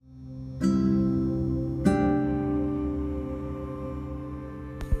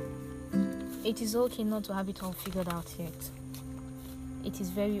It is okay not to have it all figured out yet. It is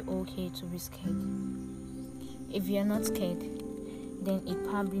very okay to be scared. If you are not scared, then it's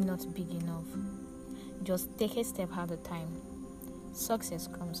probably not big enough. Just take a step at a time. Success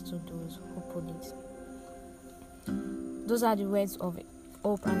comes to those who pull it. Those are the words of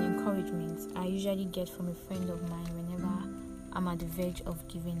hope and encouragement I usually get from a friend of mine whenever I'm at the verge of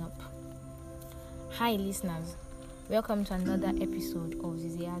giving up. Hi listeners, welcome to another episode of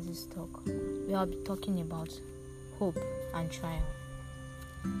Ziziazi's Talk, where I'll be talking about hope and trial.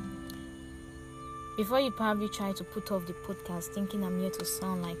 Before you probably try to put off the podcast thinking I'm here to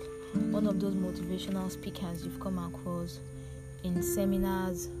sound like one of those motivational speakers you've come across in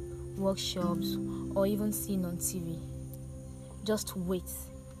seminars, workshops, or even seen on TV, just wait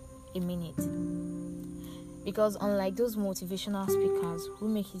a minute. Because unlike those motivational speakers who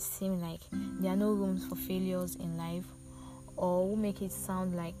make it seem like there are no rooms for failures in life, or who make it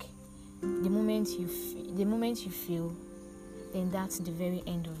sound like the moment you fail, then that's the very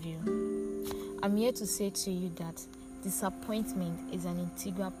end of you, I'm here to say to you that disappointment is an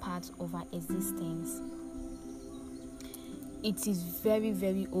integral part of our existence. It is very,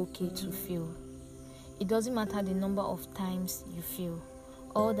 very okay to fail. It doesn't matter the number of times you fail.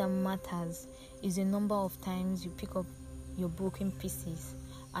 All that matters is the number of times you pick up your broken pieces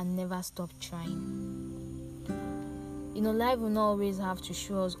and never stop trying. Life will not always have to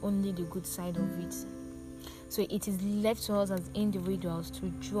show us only the good side of it. So it is left to us as individuals to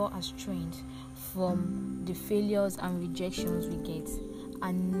draw our strength from the failures and rejections we get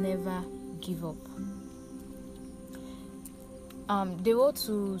and never give up. The road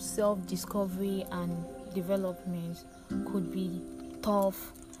to self-discovery and development could be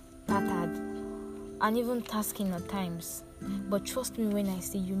tough, tattered, and even tasking at times. But trust me when I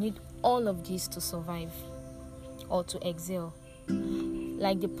say you need all of this to survive or to excel.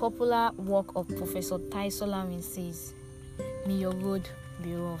 Like the popular work of Professor Tai Solarin says, may your road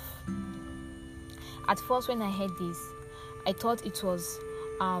be rough. At first when I heard this, I thought it was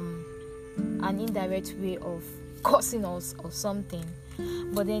an indirect way of cursing us or something.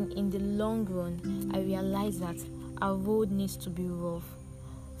 But then in the long run, I realized that our road needs to be rough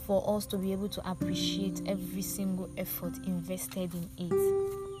for us to be able to appreciate every single effort invested in it.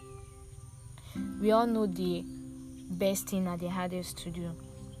 We all know the best thing are the hardest to do.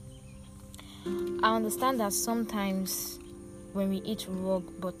 I understand that sometimes when we hit rock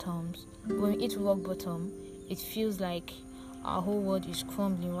bottom, it feels like our whole world is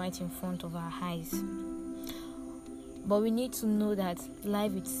crumbling right in front of our eyes. But we need to know that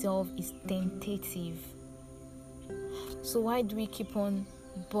life itself is tentative. So why do we keep on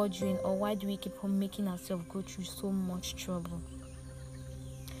bothering, or why do we keep on making ourselves go through so much trouble?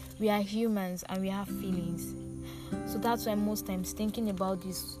 We are humans and we have feelings. So that's why most times thinking about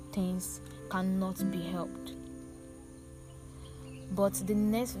these things cannot be helped. But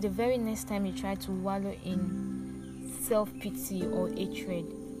the very next time you try to wallow in self-pity or hatred,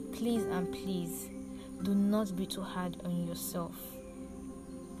 please do not be too hard on yourself.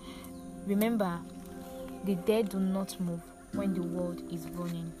 Remember, the dead do not move when the world is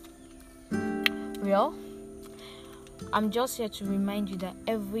burning. Well, I'm just here to remind you that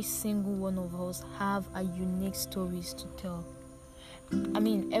every single one of us have a unique stories to tell.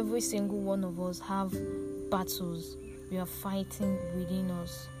 Every single one of us have battles we are fighting within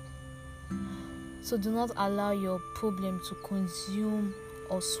us. So do not allow your problem to consume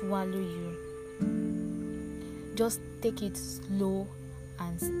or swallow you. Just take it slow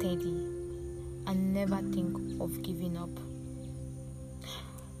and steady and never think of giving up.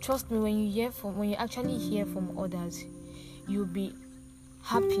 Trust me, when you actually hear from others, you'll be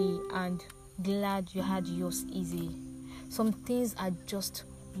happy and glad you had yours easy. Some things are just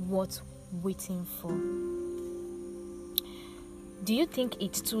worth waiting for. Do you think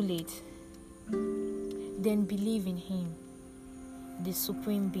it's too late? Then believe in Him, the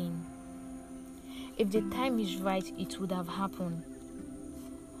Supreme Being. If the time is right, it would have happened.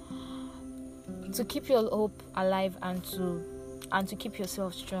 To keep your hope alive and to keep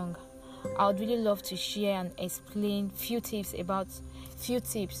yourself strong, I would really love to share and explain few tips,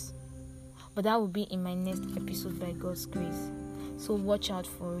 but that will be in my next episode by God's grace. So watch out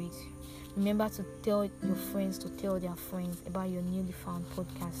for it. Remember to tell your friends to tell their friends about your newly found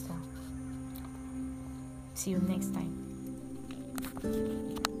podcaster. See you next time.